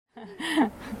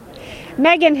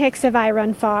Megan Hicks of I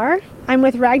Run Far. I'm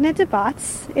with Ragna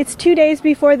Debats. It's 2 days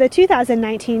before the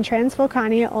 2019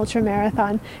 Transvulcania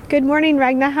Ultramarathon. Good morning,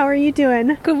 Ragna. How are you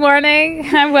doing? Good morning.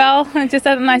 I'm well. I just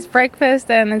had a nice breakfast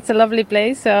and it's a lovely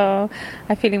place, so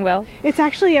I'm feeling well. It's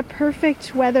actually a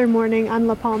perfect weather morning on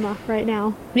La Palma right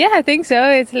now. Yeah, I think so.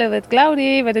 It's a little bit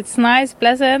cloudy, but it's nice,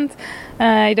 pleasant.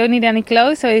 You don't need any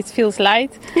clothes, so it feels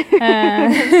light.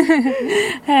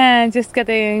 And just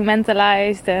getting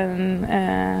mentalized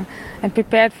and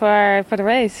prepared for the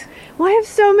race. Well, I have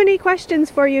so many questions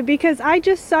for you because I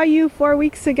just saw you 4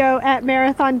 weeks ago at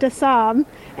Marathon des Sables,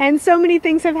 and so many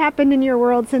things have happened in your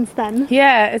world since then.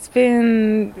 Yeah, it's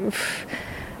been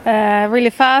really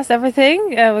fast, everything,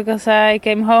 because I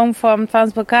came home from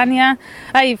Transvulcania,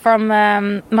 from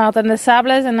Marathon des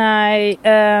Sables, and I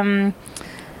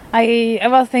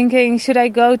was thinking, should I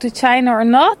go to China or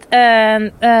not?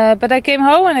 And but I came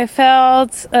home and I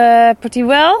felt pretty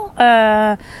well.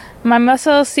 My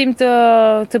muscles seemed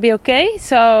to be okay,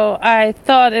 so I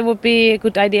thought it would be a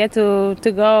good idea to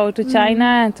go to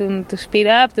China and to speed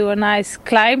up, do a nice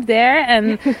climb there,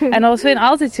 and also in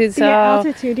altitude. So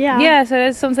altitude, yeah. So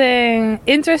that's something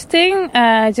interesting,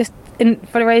 just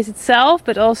for the race itself,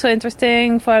 but also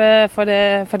interesting for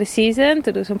the season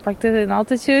to do some practice in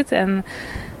altitude, and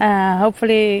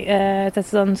hopefully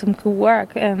that's done some cool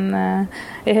work. And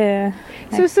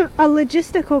so a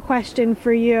logistical question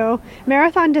for you.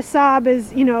 Marathon des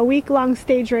Sables is, a week-long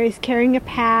stage race, carrying a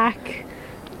pack,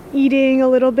 eating a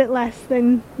little bit less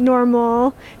than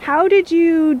normal. How did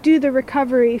you do the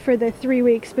recovery for the 3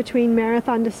 weeks between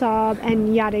Marathon des Sables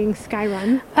and Yachting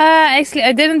Skyrun? Actually,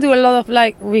 I didn't do a lot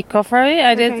of recovery.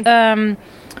 I did.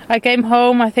 I came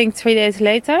home, I think, 3 days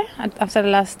later after the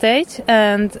last stage,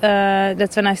 and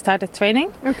that's when I started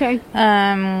training. Okay.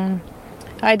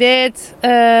 I did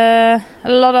a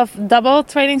lot of double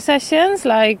training sessions,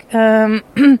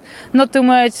 not too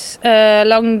much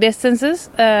long distances,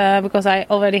 because I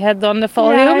already had done the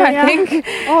volume, I think.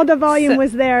 All the volume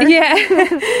was there. Yeah.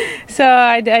 So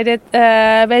I did,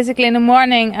 basically in the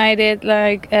morning, I did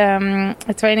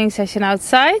a training session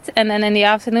outside, and then in the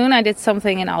afternoon I did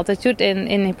something in altitude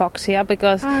in Hypoxia,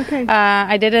 because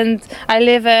I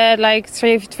live at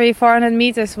 300-400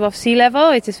 meters above sea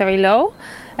level, which is very low.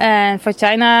 And for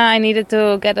China, I needed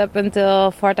to get up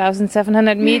until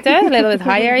 4,700 meters, a little bit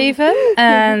higher even.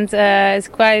 And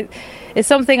it's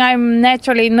something I'm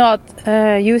naturally not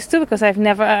used to, because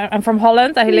I'm from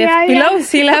Holland. I lived below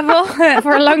sea level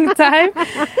for a long time.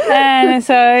 And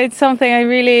so it's something I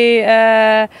really...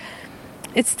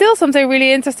 it's still something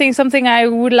really interesting, something I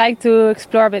would like to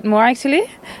explore a bit more, actually.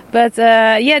 But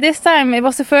this time, it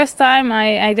was the first time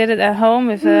I did it at home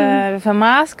with a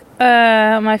mask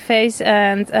on my face,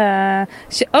 and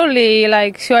only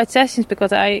short sessions,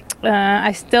 because I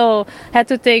still had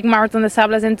to take Marathon des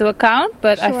Sables into account,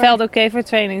 but sure. I felt okay for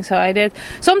training, so I did.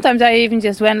 Sometimes I even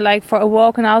just went for a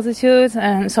walk in altitude,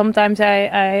 and sometimes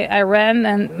I ran,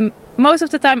 and most of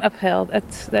the time uphill.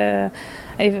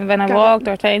 Even when I walked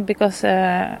or trained, because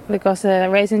the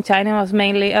race in China was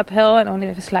mainly uphill and only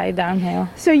a slight downhill.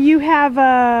 So you have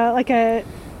a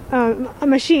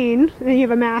machine, and you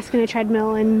have a mask and a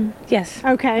treadmill, and yes,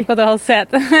 okay, I've got the whole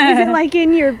set. Is it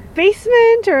in your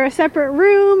basement or a separate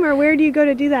room, or where do you go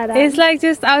to do that at? It's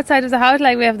just outside of the house.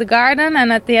 We have the garden,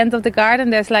 and at the end of the garden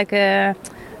there's a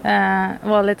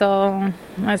little.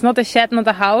 It's not a shed, not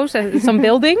a house. It's some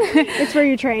building. It's where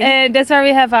you train. That's where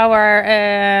we have our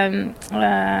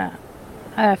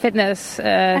fitness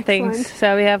things.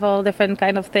 So we have all different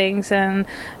kind of things, and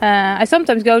I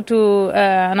sometimes go to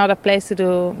another place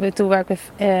to work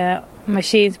with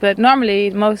machines. But normally,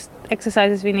 most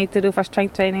exercises we need to do for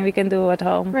strength training we can do at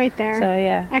home. Right there. So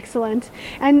yeah. Excellent.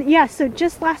 And so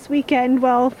just last weekend,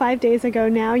 5 days ago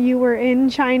now, you were in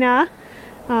China,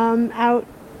 out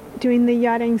doing the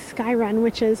Yachting Skyrun,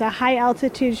 which is a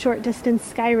high-altitude, short-distance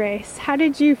sky race. How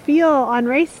did you feel on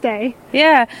race day?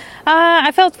 Yeah,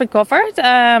 I felt recovered.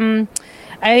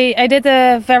 I did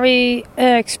a very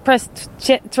express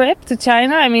trip to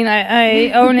China. I mean,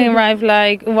 I only arrived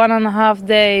 1.5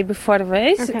 days before the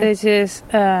race, which is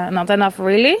not enough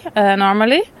really,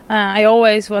 normally. I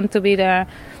always want to be there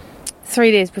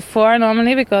 3 days before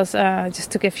normally, because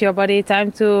just to give your body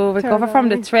time to recover from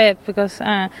the trip, because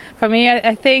for me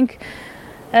I think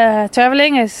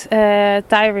traveling is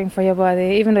tiring for your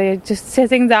body. Even though you're just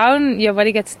sitting down, your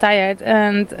body gets tired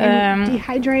and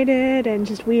dehydrated and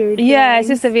just weird. Yeah, it's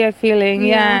just a weird feeling.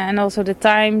 Yeah, and also the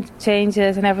time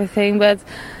changes and everything. But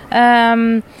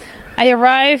I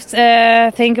arrived,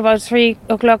 I think about 3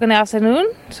 o'clock in the afternoon.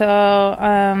 So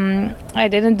I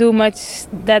didn't do much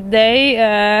that day.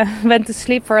 Went to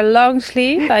sleep for a long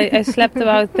sleep. I slept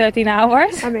about 13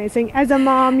 hours. Amazing. As a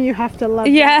mom, you have to love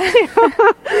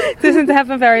that. Doesn't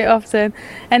happen very often.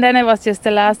 And then it was just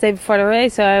the last day before the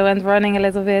race. So I went running a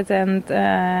little bit and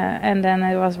then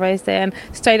it was race day. And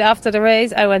straight after the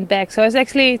race, I went back. So I was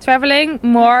actually traveling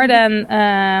more than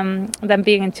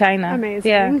being in China.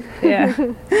 Amazing. Yeah.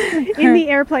 In the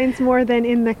airplanes more than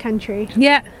in the country.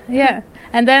 Yeah.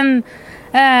 And then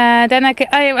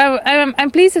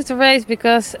I'm pleased with the race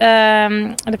because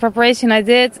the preparation I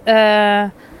did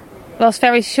was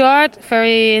very short,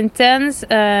 very intense,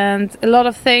 and a lot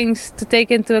of things to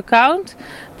take into account.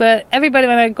 But everybody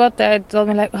when I got there told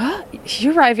me like, "Oh,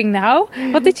 you're arriving now?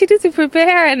 What did you do to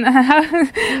prepare? And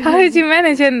how did you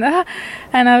manage?" And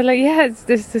I was like, "Yeah, it's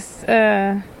this.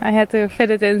 I had to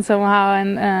fit it in somehow,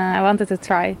 and I wanted to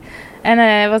try." And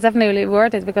it was definitely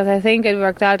worth it because I think it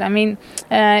worked out. I mean,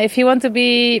 if you want to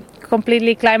be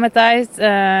completely climatized,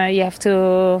 you have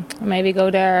to maybe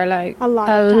go there like a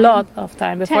lot of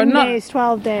time before. 10 days,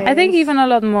 12 days. I think even a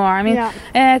lot more. I mean,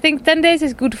 I think 10 days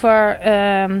is good for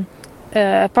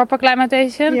proper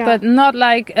climatization, but not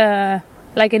like a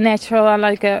natural and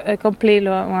like a complete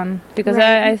one. Because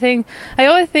I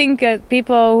always think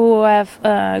people who have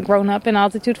grown up in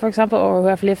altitude, for example, or who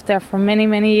have lived there for many,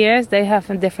 many years, they have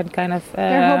a different kind of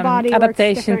their whole body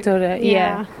adaptation to the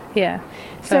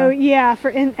So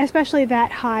especially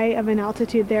that high of an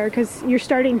altitude there, because you're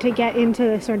starting to get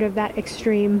into sort of that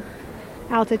extreme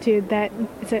altitude that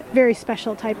it's a very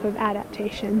special type of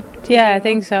adaptation. I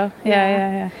think so.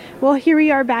 Yeah. Well, here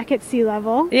we are back at sea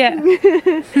level. Yeah.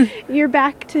 You're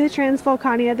back to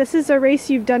Transvulcania. This is a race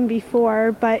you've done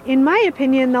before, but in my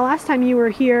opinion, the last time you were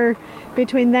here,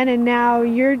 between then and now,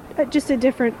 you're just a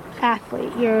different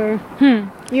athlete. Your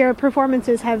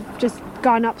performances have just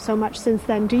gone up so much since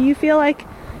then. Do you feel like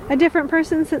a different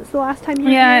person since the last time you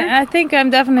were here? Yeah, I think I'm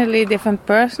definitely a different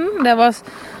person.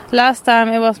 Last time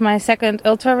it was my second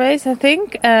ultra race, I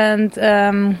think, and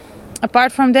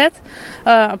apart from that,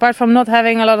 apart from not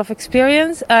having a lot of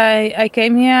experience, I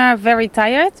came here very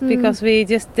tired because we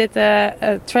just did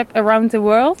a trip around the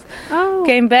world.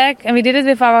 Came back and we did it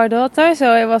with our daughter,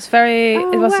 so it was it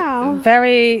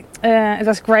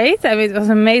was great. I mean, it was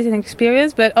an amazing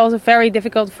experience, but also very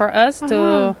difficult for us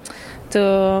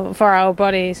for our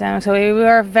bodies, and so we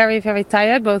were very, very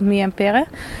tired, both me and Pere.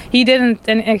 He didn't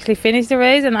actually finish the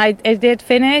race, and I did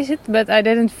finish it, but I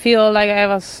didn't feel like I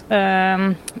was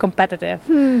competitive.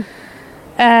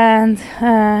 And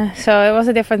so it was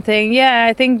a different thing.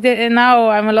 I think now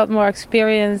I'm a lot more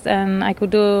experienced and I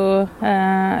could do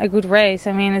a good race.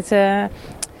 I mean,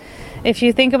 if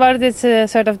you think about it, it's a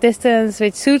sort of distance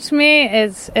which suits me.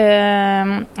 It's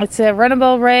a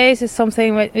runnable race. It's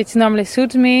something which normally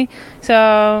suits me.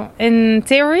 So in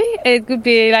theory, it could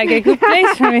be like a good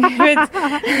place for me. But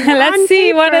let's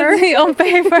see what is on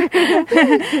paper.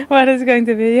 What is going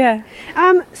to be?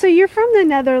 So you're from the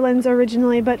Netherlands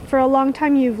originally, but for a long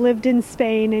time you've lived in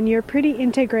Spain, and you're pretty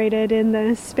integrated in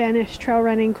the Spanish trail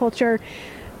running culture.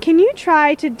 Can you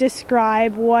try to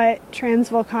describe what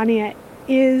Transvulcania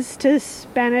is to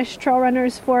Spanish trail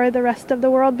runners for the rest of the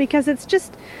world? Because it's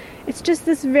just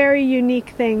this very unique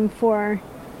thing for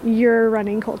your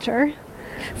running culture.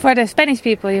 For the Spanish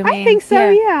people, you mean? I think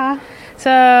so, yeah.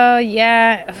 So,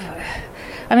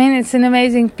 I mean, it's an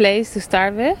amazing place to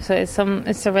start with. So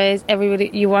it's a race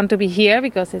you want to be here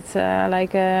because it's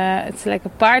like a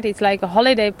party. It's like a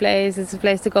holiday place. It's a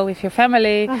place to go with your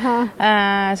family.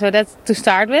 So that's to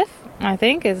start with. I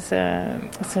think it's a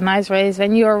nice race.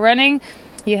 When you are running,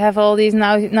 you have all these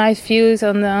nice views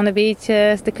on the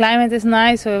beaches. The climate is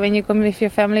nice, so when you come with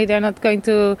your family, they're not going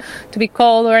to be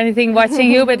cold or anything watching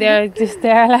you, but they're just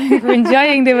there like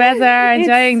enjoying the weather,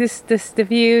 enjoying the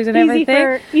views and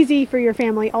everything. Easy for your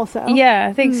family also. Yeah,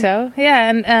 I think so. Yeah,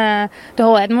 and the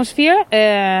whole atmosphere.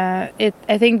 I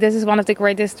think this is one of the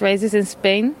greatest races in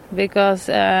Spain because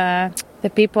the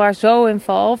people are so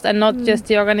involved, and not just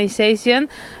the organization.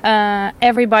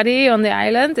 Everybody on the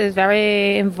island is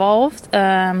very involved.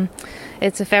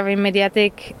 It's a very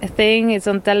mediatic thing. It's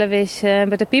on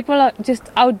television, but the people are just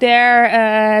out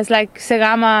there. It's like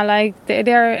Serama, like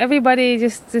they're everybody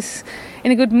just is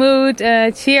in a good mood,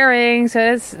 cheering.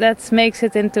 So that makes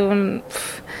it into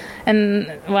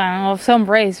some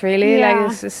race really. Yeah.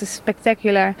 Like it's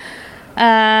spectacular.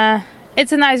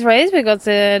 It's a nice race because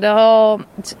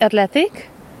it's athletic,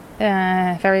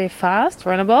 very fast,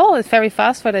 runnable. It's very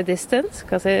fast for the distance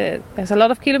because there's a lot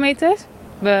of kilometers,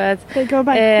 but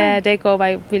they go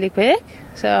by really quick.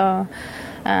 So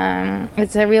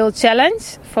It's a real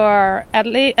challenge for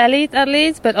elite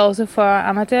athletes, but also for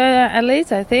amateur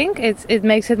athletes. I think it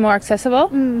makes it more accessible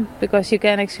because you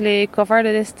can actually cover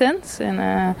the distance in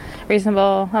a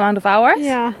reasonable amount of hours.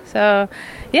 Yeah. So,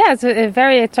 yeah, it's a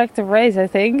very attractive race, I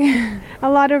think. A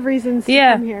lot of reasons to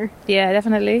come here. Yeah,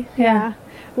 definitely. Yeah.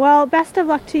 Well, best of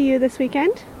luck to you this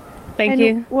weekend. Thank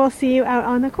you. We'll see you out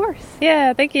on the course.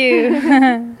 Yeah, thank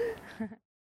you.